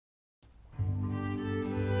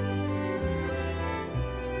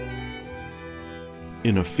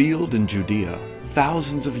In a field in Judea,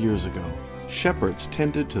 thousands of years ago, shepherds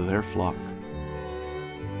tended to their flock.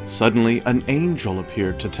 Suddenly, an angel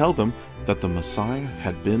appeared to tell them that the Messiah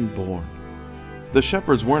had been born. The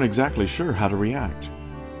shepherds weren't exactly sure how to react.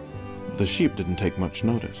 The sheep didn't take much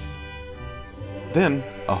notice. Then,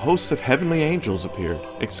 a host of heavenly angels appeared,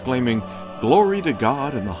 exclaiming, "Glory to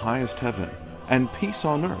God in the highest heaven, and peace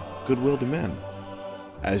on earth, goodwill to men."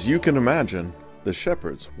 As you can imagine, the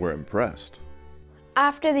shepherds were impressed.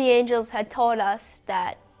 After the angels had told us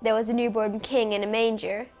that there was a newborn king in a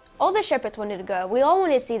manger, all the shepherds wanted to go. We all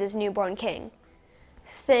wanted to see this newborn king.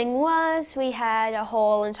 Thing was, we had a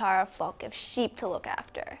whole entire flock of sheep to look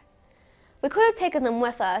after. We could have taken them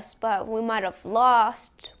with us, but we might have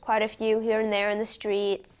lost quite a few here and there in the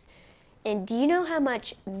streets. And do you know how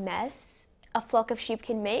much mess a flock of sheep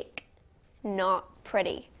can make? Not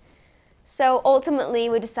pretty. So ultimately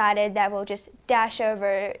we decided that we'll just dash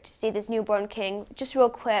over to see this newborn king just real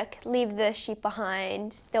quick, leave the sheep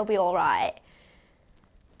behind, they'll be all right.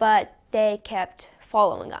 But they kept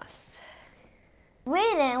following us. We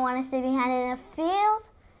didn't want to stay behind in a field.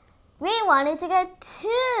 We wanted to go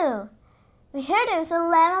too. We heard it was the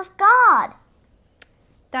Lamb of God.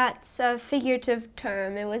 That's a figurative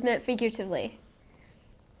term. It was meant figuratively.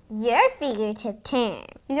 Your figurative term.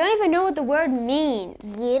 You don't even know what the word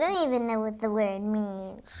means. You don't even know what the word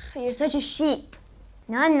means. You're such a sheep.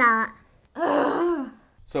 No, I'm not.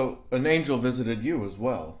 So, an angel visited you as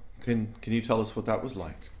well. Can you tell us what that was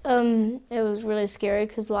like? It was really scary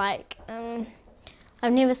because, I've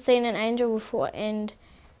never seen an angel before, and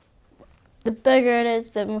the bigger it is,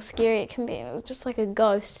 the more scary it can be. It was just like a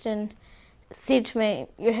ghost, and it said to me,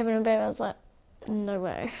 "You're having a baby." I was like, "No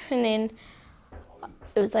way." And then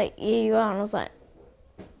it was like, "Yeah, you are." And I was like,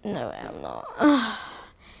 "No way, I'm not."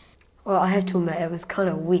 Well, I have to admit, it was kind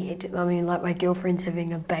of weird. I mean, like, my girlfriend's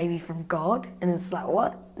having a baby from God, and it's like,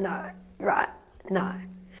 what? No, right, no.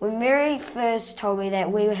 When Mary first told me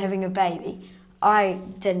that we were having a baby, I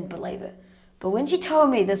didn't believe it. But when she told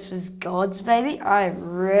me this was God's baby, I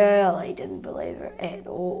really didn't believe her at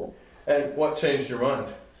all. And what changed your mind?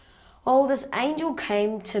 Oh, this angel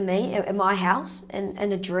came to me at my house in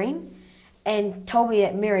a dream and told me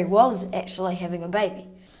that Mary was actually having a baby.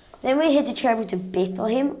 Then we had to travel to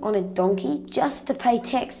Bethlehem on a donkey just to pay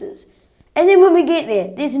taxes. And then when we get there,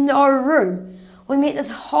 there's no room. We met this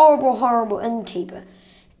horrible, horrible innkeeper.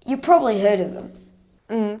 You probably heard of him.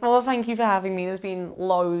 Well, thank you for having me. There's been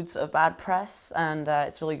loads of bad press, and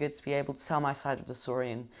it's really good to be able to tell my side of the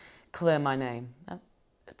story and clear my name.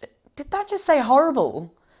 Did that just say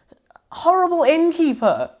horrible? Horrible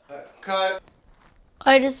innkeeper. Cut.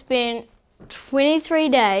 I just spent 23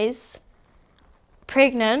 days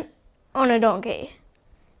pregnant on a donkey,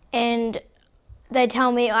 and they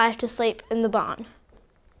tell me I have to sleep in the barn.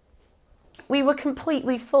 We were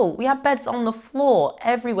completely full. We had beds on the floor,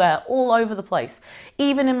 everywhere, all over the place,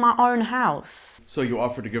 even in my own house. So you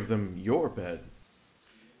offered to give them your bed?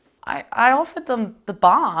 I offered them the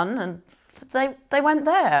barn, and they went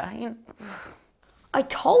there. I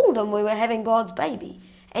told him we were having God's baby,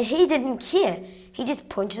 and he didn't care. He just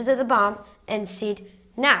pointed to the barn and said,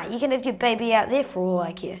 "Nah, you can have your baby out there for all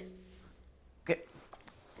I care."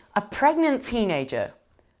 A pregnant teenager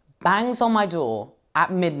bangs on my door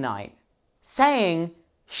at midnight, saying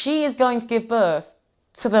she is going to give birth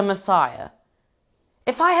to the Messiah.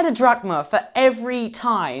 If I had a drachma for every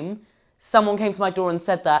time someone came to my door and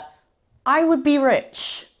said that, I would be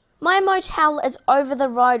rich. My motel is over the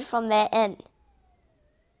road from their inn.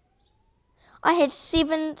 I had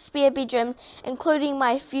 7 spare bedrooms, including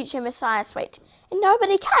my future Messiah suite, and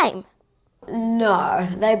nobody came. No,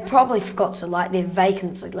 they probably forgot to light their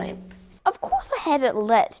vacancy lamp. Of course I had it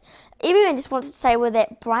lit. Everyone just wanted to say where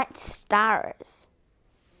that bright star is.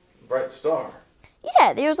 Bright star?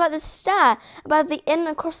 Yeah, there was like this star above the inn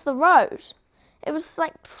across the road. It was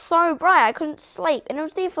like so bright I couldn't sleep, and it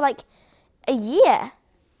was there for like a year.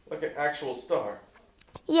 Like an actual star?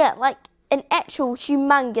 Yeah, like an actual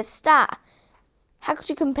humongous star. How could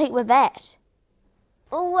you compete with that?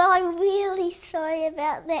 Oh, well, I'm really sorry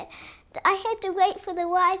about that. I had to wait for the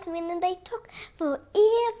wise men and they took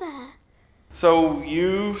forever. So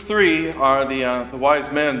you 3 are the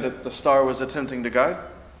wise men that the star was attempting to guide?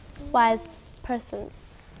 Wise persons.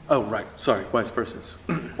 Oh, right. Sorry, wise persons.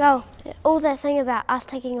 Well, all that thing about us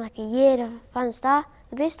taking like a year to find a star,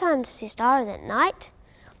 the best time to see stars at night.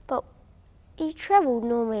 But you travel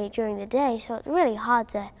normally during the day, so it's really hard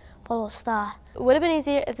to follow a star. It would have been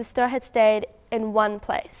easier if the star had stayed in one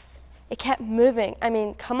place. It kept moving. I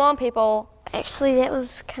mean, come on, people. Actually, that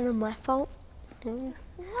was kind of my fault.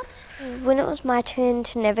 What? When it was my turn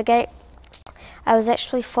to navigate, I was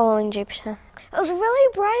actually following Jupiter. It was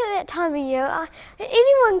really bright at that time of year.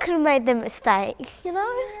 Anyone could have made the mistake, you know?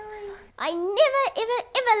 I never,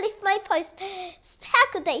 ever left my post. How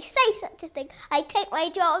could they say such a thing? I take my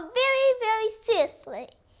job very, very seriously.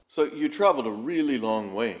 So you traveled a really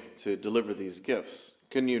long way to deliver these gifts.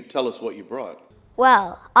 Can you tell us what you brought?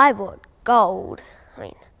 Well, I bought gold.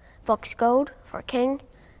 Box gold for a king.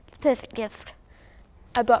 It's a perfect gift.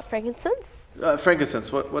 I bought frankincense.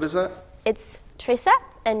 Frankincense, what is that? It's tree sap,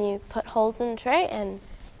 and you put holes in the tray, and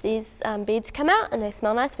these beads come out, and they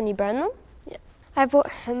smell nice when you burn them. Yeah. I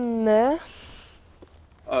bought him myrrh.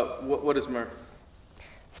 What is myrrh?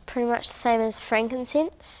 It's pretty much the same as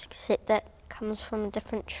frankincense, except that comes from a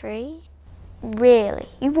different tree. Really?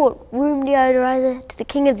 You bought room deodorizer to the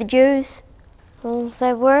King of the Jews? Well,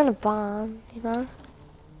 they were in a barn, you know.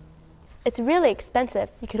 It's really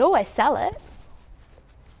expensive. You could always sell it.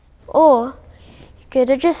 Or you could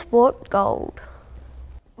have just bought gold.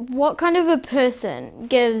 What kind of a person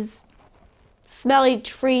gives smelly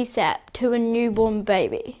tree sap to a newborn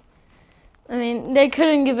baby? I mean, they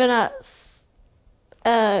could have given us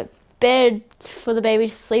a bed for the baby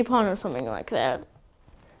to sleep on or something like that.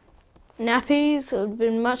 Nappies would have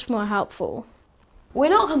been much more helpful. We're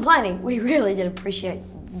not complaining. We really did appreciate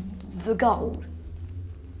the gold.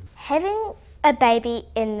 Having a baby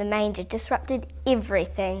in the manger disrupted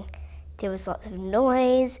everything. There was lots of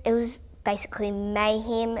noise. It was basically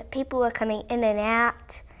mayhem. People were coming in and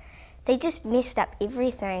out. They just messed up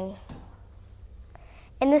everything.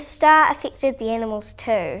 And the star affected the animals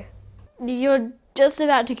too. You're just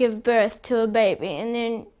about to give birth to a baby, and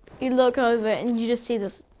then you look over and you just see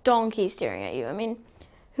this donkey staring at you. I mean,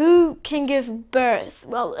 who can give birth?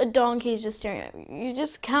 Well, a donkey's just staring at you. You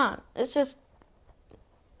just can't. It's just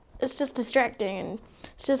distracting, and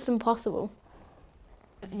it's just impossible.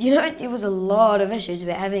 You know, there was a lot of issues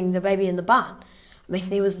about having the baby in the barn. I mean,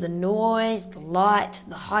 there was the noise, the light,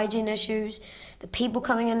 the hygiene issues, the people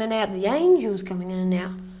coming in and out, the angels coming in and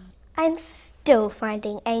out. I'm still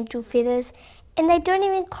finding angel feathers, and they don't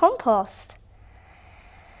even compost.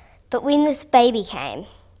 But when this baby came,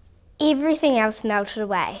 everything else melted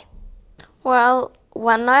away. Well,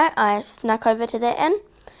 one night I snuck over to their inn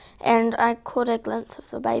and I caught a glimpse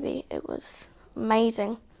of the baby. It was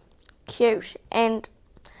amazing, cute, and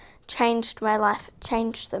changed my life. It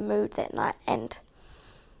changed the mood that night, and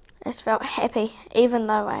I just felt happy, even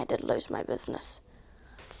though I did lose my business.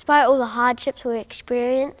 Despite all the hardships we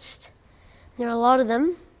experienced, there are a lot of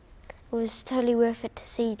them, it was totally worth it to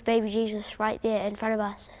see baby Jesus right there in front of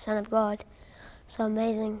us, the Son of God. So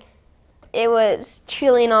amazing. It was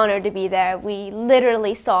truly an honor to be there. We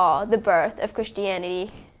literally saw the birth of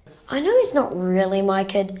Christianity. I know he's not really my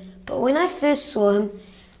kid, but when I first saw him,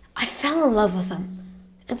 I fell in love with him.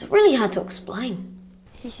 It's really hard to explain.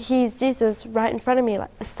 He's Jesus right in front of me,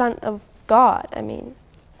 like the Son of God. I mean,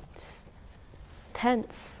 it's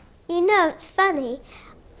tense. You know, it's funny.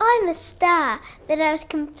 I'm a star, but I was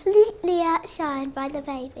completely outshined by the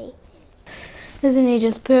baby. Isn't he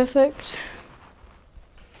just perfect?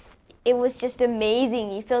 It was just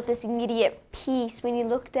amazing. You felt this immediate peace when you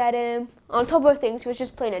looked at him. On top of things, he was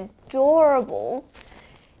just plain adorable.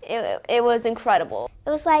 It was incredible. It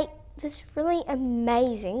was like this really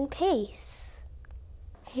amazing peace.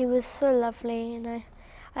 He was so lovely, and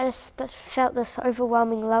I just felt this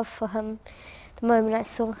overwhelming love for him the moment I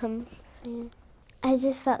saw him. So, I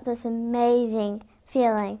just felt this amazing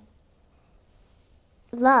feeling.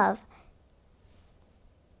 Love.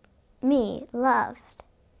 Me, loved.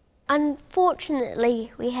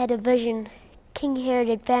 unfortunately, we had a vision. King Herod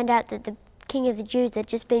had found out that the King of the Jews had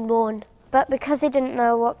just been born. But because he didn't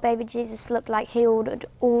know what baby Jesus looked like, he ordered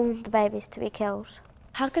all the babies to be killed.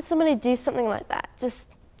 How could somebody do something like that? Just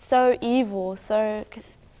so evil,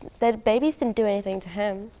 because the babies didn't do anything to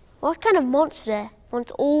him. What kind of monster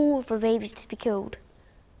wants all the babies to be killed?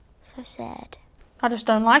 So sad. I just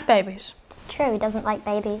don't like babies. It's true, he doesn't like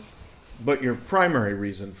babies. But your primary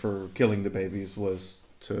reason for killing the babies was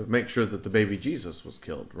to make sure that the baby Jesus was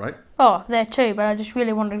killed, right? Oh, that too, but I just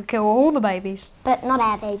really wanted to kill all the babies. But not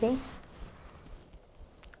our baby.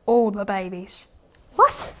 All the babies.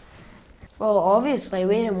 What? Well, obviously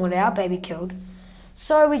we didn't want our baby killed,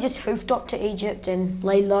 so we just hoofed up to Egypt and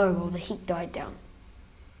lay low while the heat died down.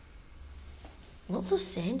 Lots of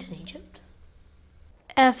sand in Egypt.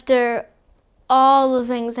 After all the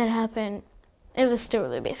things that happened, it was still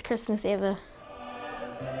the best Christmas ever.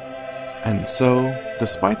 And so,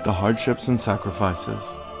 despite the hardships and sacrifices,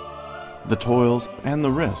 the toils and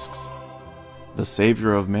the risks, the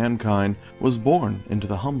Savior of mankind was born into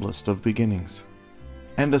the humblest of beginnings.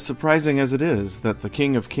 And as surprising as it is that the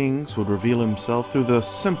King of Kings would reveal himself through the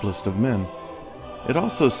simplest of men, it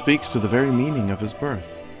also speaks to the very meaning of his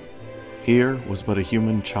birth. Here was but a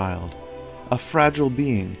human child, a fragile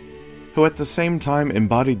being, who at the same time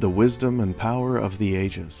embodied the wisdom and power of the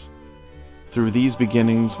ages. Through these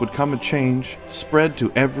beginnings would come a change spread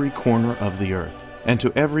to every corner of the earth, and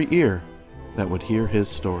to every ear that would hear his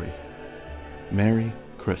story. Merry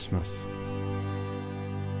Christmas.